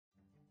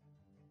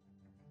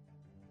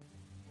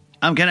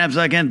I'm Ken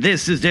Abzak, and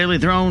this is Daily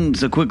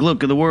Thrones, a quick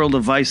look at the world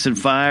of Ice and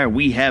Fire.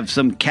 We have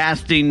some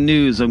casting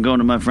news. I'm going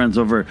to my friends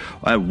over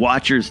at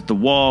Watchers at the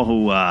Wall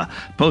who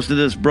posted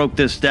this, broke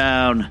this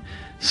down.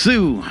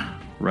 Sue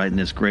writing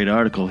this great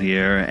article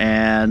here,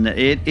 and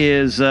it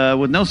is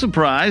with no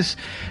surprise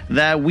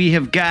that we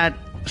have got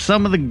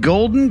some of the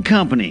Golden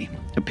Company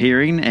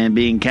appearing and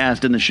being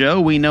cast in the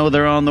show. We know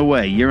they're on the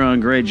way. Euron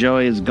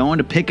Greyjoy is going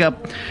to pick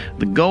up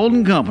the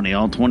Golden Company,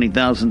 all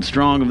 20,000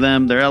 strong of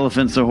them, their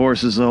elephants, their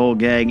horses, the whole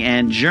gang,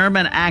 and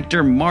German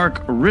actor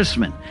Mark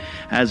Rissman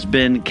has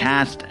been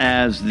cast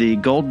as the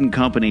Golden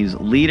Company's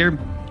leader,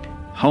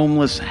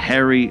 homeless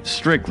Harry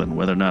Strickland.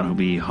 Whether or not he'll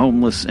be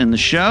homeless in the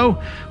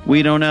show,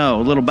 we don't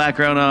know. A little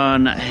background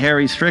on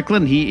Harry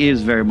Strickland. He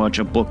is very much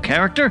a book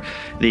character,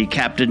 the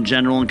Captain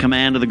General in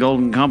command of the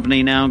Golden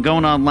Company. Now,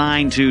 going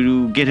online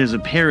to get his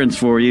appearance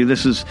for you,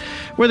 this is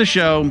where the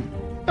show,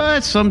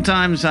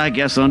 sometimes, I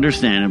guess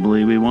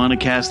understandably, we want to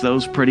cast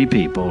those pretty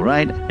people,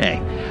 right? Hey,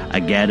 I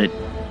get it,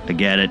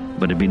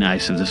 but it'd be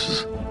nice if this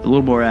was a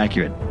little more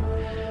accurate.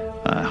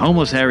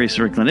 Homeless Harry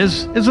Strickland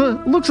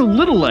looks a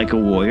little like a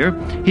warrior.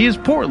 He is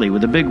portly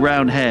with a big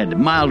round head,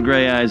 mild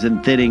gray eyes,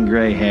 and thinning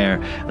gray hair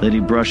that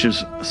he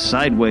brushes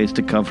sideways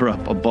to cover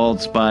up a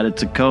bald spot.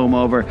 It's a comb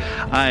over.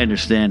 I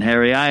understand,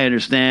 Harry. I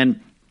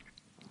understand.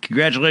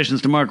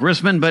 Congratulations to Mark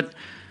Rissman, but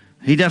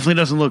he definitely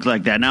doesn't look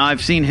like that. Now,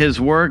 I've seen his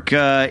work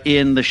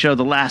in the show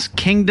The Last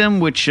Kingdom,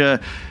 which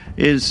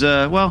is,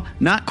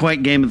 not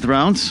quite Game of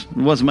Thrones. It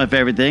wasn't my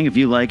favorite thing. If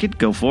you like it,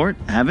 go for it.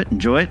 Have it.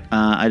 Enjoy it.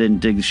 I didn't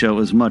dig the show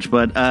as much,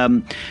 but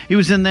he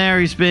was in there.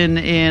 He's been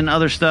in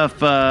other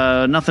stuff.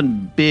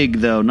 Nothing big,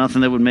 though.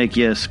 Nothing that would make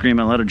you scream.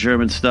 A lot of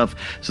German stuff.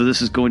 So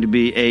this is going to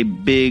be a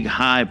big,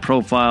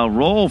 high-profile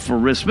role for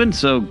Rissman,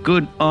 so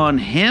good on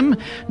him.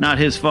 Not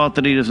his fault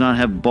that he does not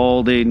have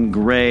balding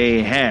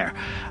gray hair.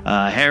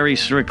 Harry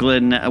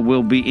Strickland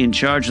will be in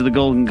charge of the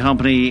Golden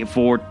Company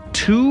for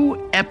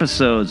 2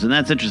 episodes, and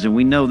that's interesting.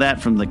 We know that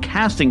from the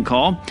casting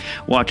call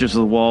Watchers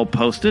of the Wall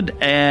posted,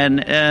 and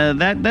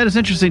that is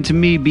interesting to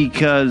me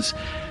because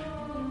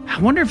I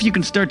wonder if you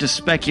can start to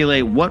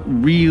speculate what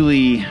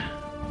really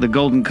the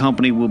Golden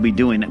Company will be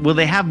doing. Will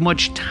they have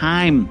much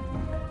time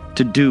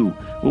to do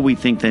what we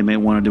think they may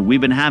want to do? We've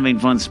been having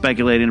fun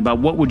speculating about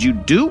what would you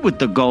do with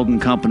the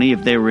Golden Company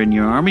if they were in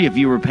your army, if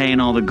you were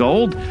paying all the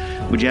gold.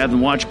 Would you have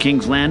them watch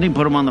King's Landing,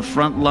 put them on the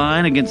front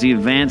line against the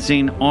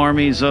advancing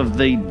armies of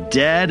the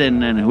dead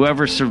and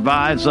whoever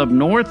survives up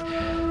north?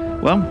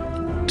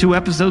 Well, 2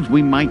 episodes,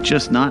 we might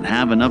just not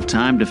have enough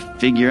time to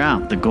figure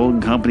out. The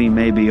Golden Company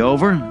may be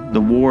over,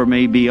 the war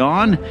may be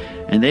on,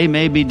 and they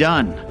may be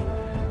done.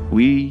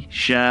 We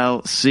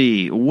shall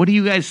see. What do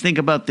you guys think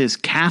about this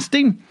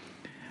casting?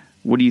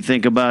 What do you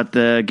think about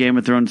the Game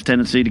of Thrones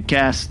tendency to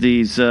cast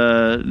these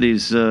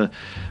beautiful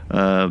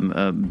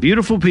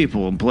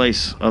people in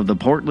place of the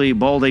portly,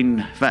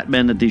 balding, fat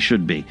men that they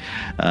should be?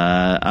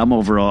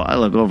 Overall,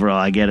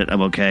 I get it.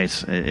 I'm okay.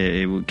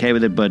 Okay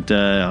with it. But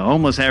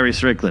homeless Harry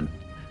Strickland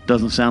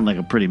doesn't sound like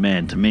a pretty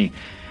man to me.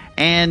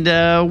 And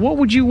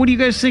what do you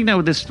guys think now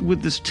with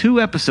this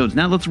 2 episodes?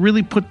 Now let's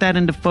really put that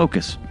into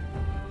focus.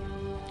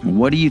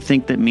 What do you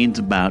think that means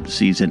about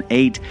season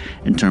 8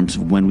 in terms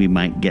of when we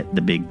might get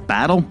the big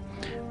battle?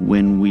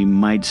 When we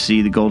might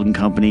see the Golden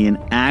Company in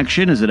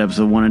action? Is it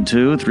episode 1 and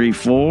 2, 3,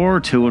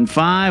 4, 2 and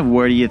 5?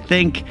 Where do you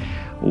think?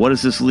 What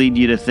does this lead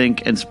you to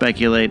think and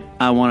speculate?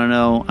 I want to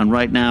know. And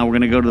right now, we're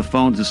going to go to the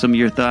phones with some of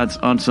your thoughts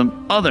on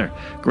some other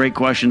great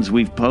questions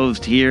we've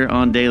posed here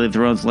on Daily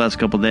Thrones the last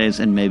couple of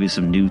days, and maybe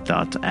some new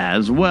thoughts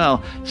as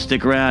well.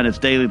 Stick around. It's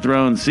Daily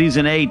Thrones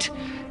Season 8.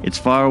 It's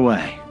far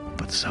away,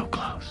 but so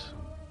close.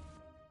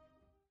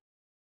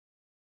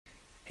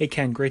 Hey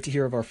Ken, great to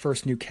hear of our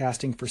first new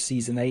casting for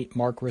Season 8.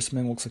 Mark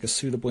Rissman looks like a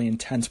suitably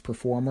intense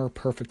performer,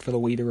 perfect for the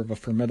leader of a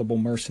formidable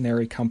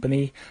mercenary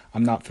company.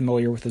 I'm not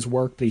familiar with his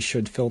work, but he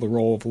should fill the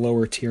role of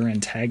lower-tier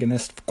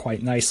antagonist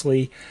quite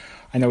nicely.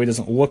 I know he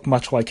doesn't look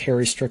much like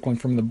Harry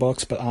Strickland from the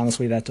books, but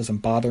honestly that doesn't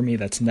bother me.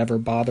 That's never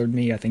bothered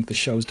me. I think the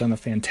show's done a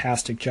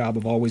fantastic job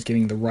of always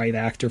getting the right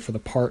actor for the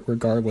part,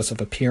 regardless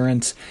of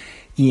appearance.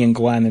 Ian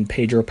Glenn and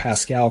Pedro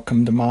Pascal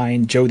come to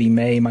mind. Jodie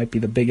May might be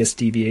the biggest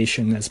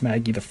deviation as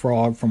Maggie the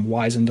Frog from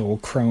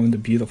Wysandel Crone, the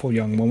beautiful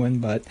young woman,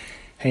 but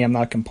hey, I'm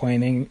not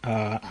complaining.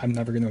 I'm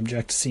never going to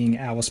object to seeing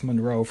Alice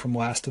Munro from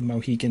Last of the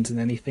Mohicans in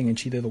anything, and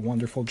she did a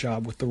wonderful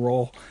job with the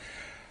role.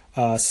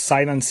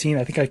 Sight unseen,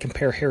 I think I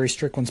compare Harry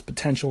Strickland's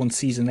potential in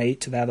Season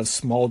 8 to that of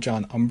Small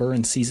John Umber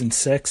in Season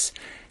 6.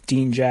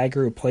 Dean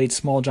Jagger, who played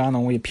Small John,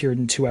 only appeared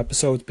in 2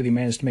 episodes, but he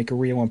managed to make a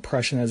real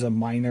impression as a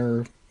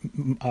minor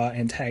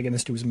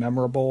antagonist who was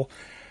memorable.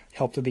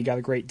 Helped that he got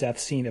a great death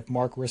scene. If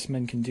Mark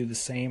Rissman can do the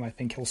same, I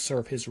think he'll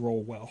serve his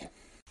role well.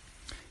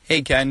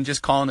 Hey Ken,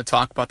 just calling to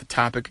talk about the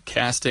topic of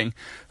casting.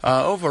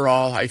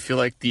 Overall, I feel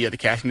like the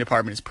casting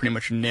department has pretty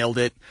much nailed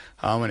it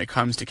when it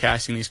comes to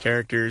casting these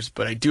characters,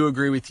 but I do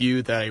agree with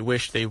you that I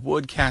wish they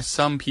would cast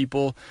some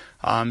people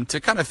to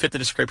kind of fit the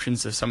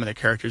descriptions of some of the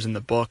characters in the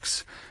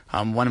books.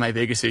 One of my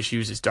biggest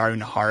issues is Dario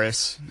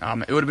Naharis.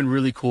 It would have been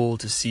really cool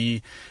to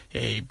see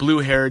a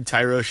blue-haired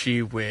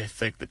Tyroshi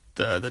with like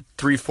the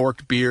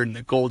three-forked beard and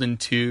the golden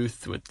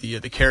tooth with the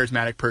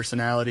charismatic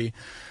personality.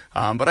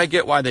 But I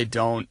get why they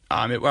don't.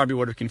 It probably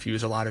would have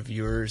confused a lot of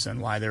viewers on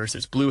why there was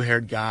this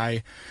blue-haired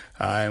guy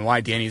and why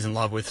Danny's in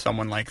love with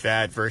someone like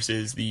that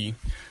versus the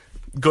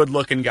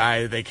good-looking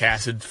guy they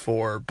casted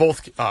for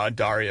both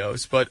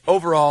Darios. But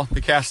overall,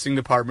 the casting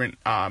department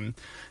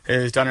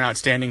has done an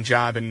outstanding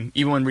job, and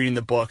even when reading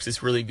the books,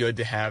 it's really good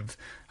to have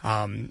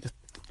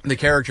the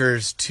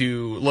characters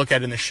to look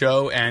at in the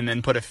show and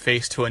then put a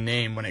face to a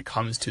name when it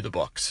comes to the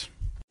books.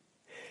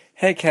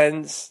 Hey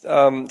Ken,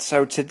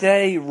 so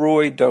today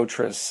Roy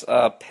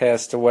Dotrice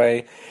passed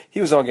away. He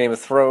was on Game of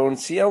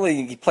Thrones. He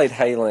played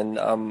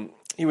Halen.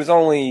 He was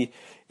only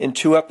in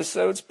 2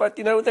 episodes, but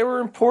they were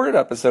important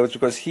episodes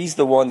because he's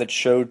the one that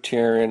showed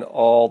Tyrion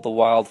all the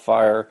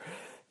wildfire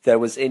that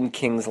was in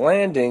King's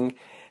Landing,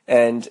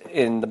 and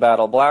in the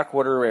Battle of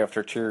Blackwater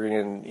after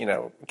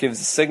Tyrion gives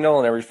the signal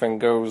and everything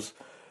goes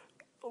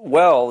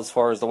well as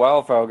far as the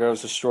wildfire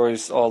goes,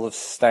 destroys all of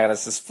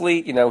Stannis'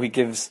 fleet. He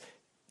gives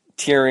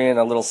Tyrion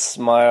a little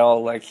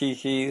smile, like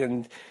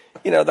and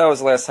that was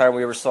the last time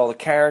we ever saw the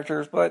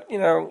characters. But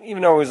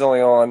even though he was only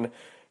on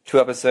 2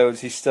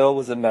 episodes, he still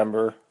was a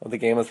member of the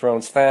Game of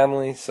Thrones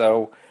family.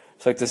 So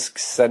I'd like to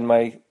send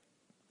my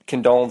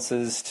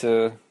condolences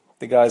to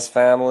the guy's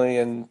family,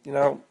 and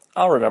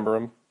I'll remember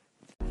him.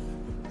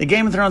 The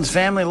Game of Thrones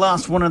family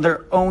lost one of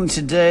their own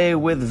today,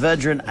 with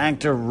veteran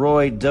actor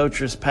Roy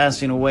Dotrice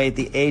passing away at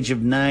the age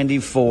of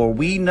 94.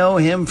 We know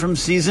him from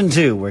Season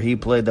 2, where he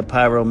played the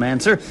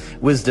pyromancer,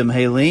 Wisdom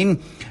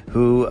Haleen,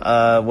 who,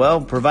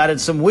 provided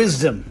some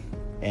wisdom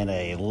and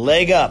a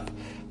leg up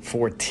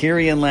for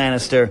Tyrion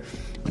Lannister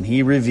when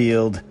he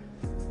revealed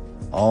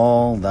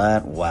all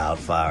that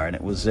wildfire. And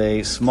it was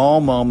a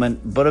small moment,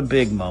 but a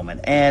big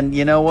moment. And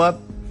you know what?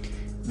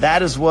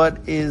 That is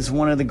what is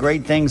one of the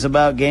great things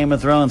about Game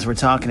of Thrones. We're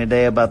talking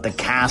today about the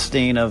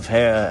casting of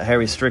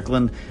Harry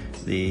Strickland,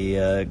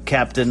 the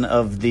captain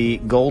of the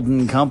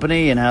Golden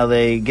Company, and how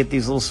they get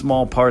these little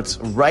small parts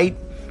right.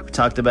 We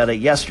talked about it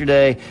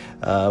yesterday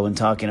when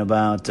talking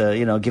about,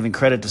 giving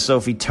credit to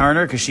Sophie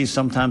Turner, because she's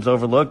sometimes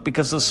overlooked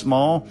because the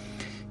small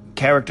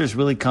characters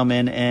really come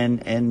in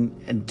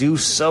and do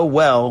so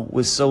well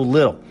with so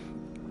little.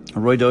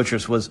 Roy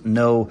Dotrice was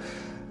no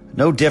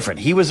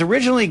different. He was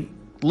originally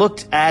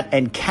looked at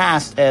and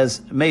cast as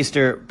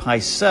Maester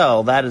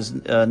Pycelle. That is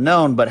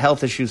known, but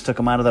health issues took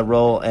him out of that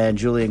role, and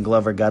Julian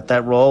Glover got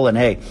that role. And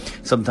hey,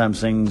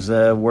 sometimes things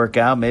work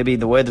out maybe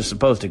the way they're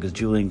supposed to, because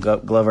Julian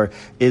Glover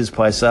is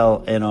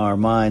Pycelle in our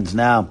minds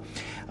now.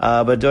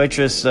 But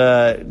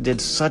Dotrice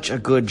did such a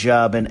good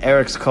job, and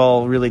Eric's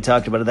call really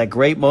talked about it, that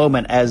great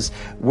moment as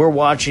we're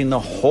watching the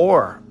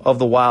horror of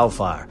the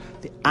wildfire,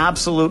 the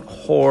absolute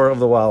horror of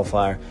the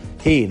wildfire.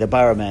 He, the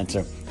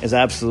pyromancer, is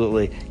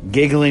absolutely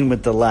giggling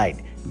with delight,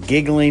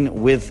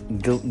 giggling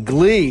with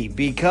glee,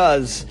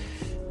 because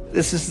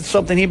this is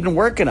something he'd been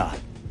working on.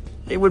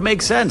 It would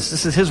make sense.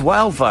 This is his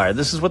wildfire.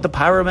 This is what the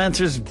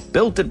pyromancers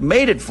built it,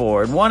 made it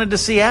for, and wanted to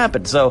see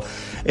happen. So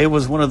it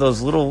was one of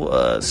those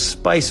little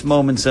spice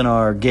moments in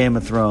our Game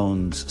of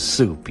Thrones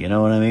soup, you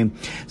know what I mean?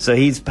 So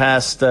he's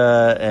passed,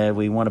 and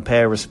we want to pay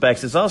our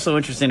respects. It's also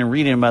interesting in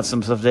reading about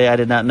some stuff today I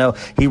did not know.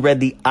 He read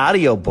the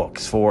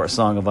audiobooks for A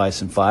Song of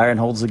Ice and Fire and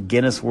holds the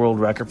Guinness World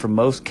Record for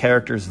most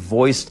characters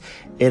voiced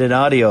in an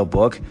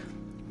audiobook,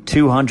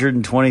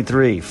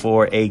 223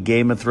 for a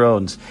Game of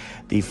Thrones.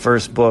 The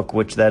first book,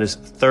 which that is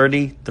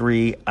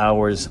 33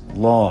 hours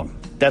long.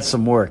 That's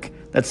some work.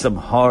 That's some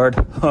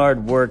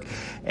hard work.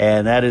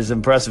 And that is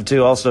impressive,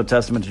 too. Also a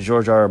testament to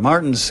George R. R.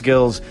 Martin's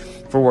skills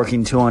for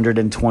working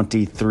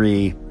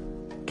 223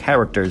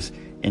 characters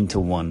into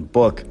one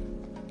book.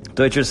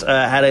 Dotrice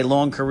had a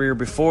long career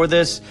before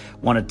this,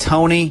 won a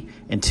Tony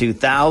in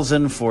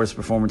 2000 for his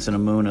performance in A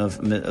Moon of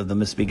the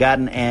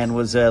Misbegotten, and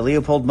was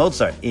Leopold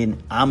Mozart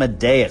in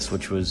Amadeus,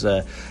 which was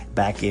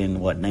back in,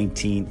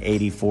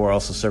 1984.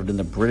 Also served in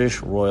the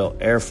British Royal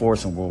Air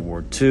Force in World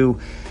War II.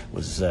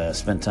 Was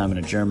spent time in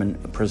a German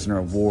prisoner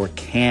of war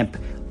camp.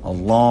 A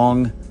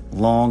long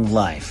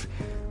life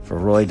for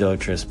Roy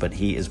Dotrice, but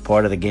he is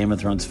part of the Game of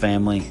Thrones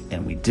family,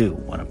 and we do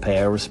want to pay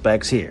our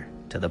respects here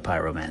to the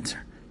pyromancer.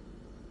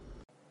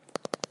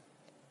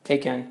 Hey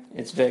Ken,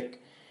 it's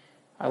Vic.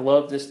 I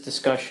love this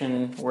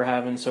discussion we're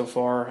having so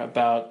far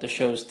about the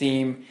show's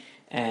theme,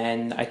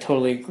 and I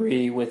totally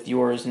agree with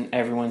yours and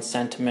everyone's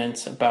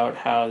sentiments about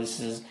how this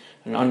is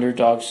an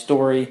underdog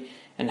story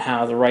and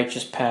how the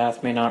righteous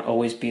path may not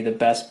always be the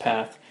best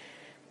path.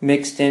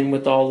 Mixed in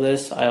with all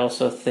this, I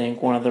also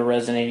think one of the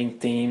resonating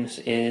themes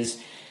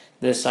is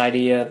this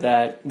idea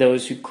that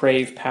those who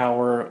crave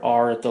power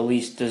are the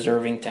least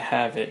deserving to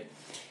have it.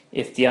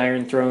 If the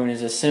Iron Throne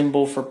is a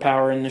symbol for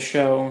power in the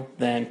show,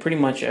 then pretty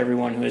much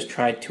everyone who has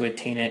tried to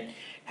attain it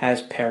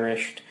has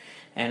perished.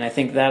 And I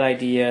think that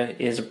idea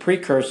is a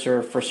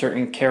precursor for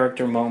certain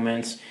character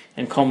moments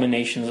and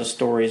culminations of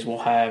stories we'll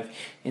have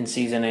in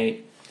Season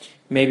 8.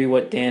 Maybe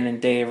what Dan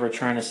and Dave are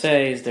trying to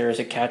say is there is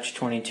a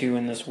catch-22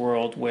 in this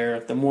world where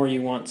the more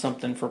you want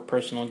something for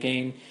personal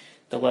gain,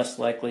 the less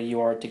likely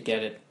you are to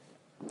get it.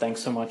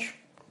 Thanks so much.